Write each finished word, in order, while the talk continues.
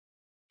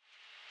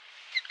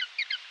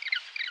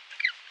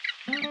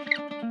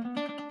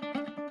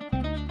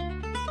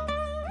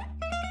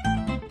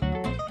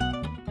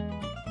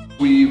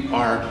We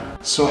are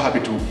so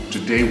happy to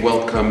today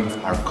welcome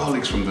our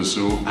colleagues from the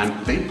zoo, and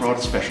they brought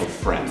special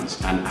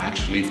friends, and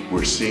actually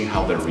we're seeing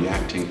how they're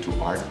reacting to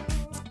art.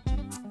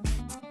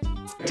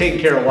 Taking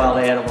care of wild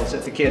animals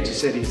at the Kansas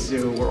City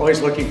Zoo, we're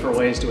always looking for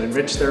ways to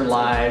enrich their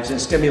lives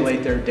and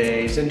stimulate their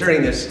days. And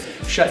during this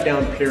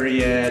shutdown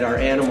period, our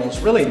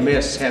animals really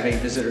miss having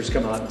visitors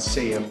come out and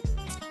see them.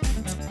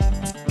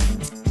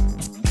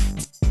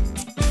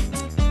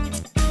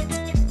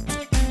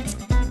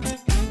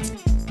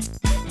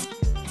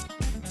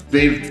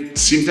 They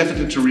seem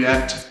definitely to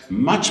react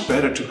much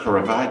better to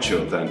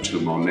Caravaggio than to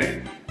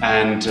Monet.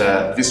 And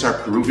these are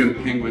Peruvian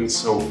penguins,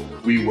 so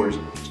we were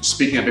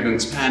speaking a bit in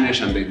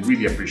Spanish and they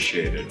really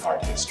appreciated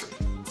art history.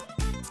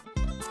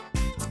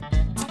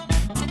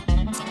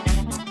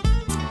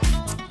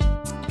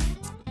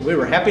 We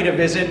were happy to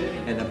visit,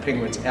 and the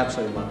penguins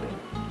absolutely loved it.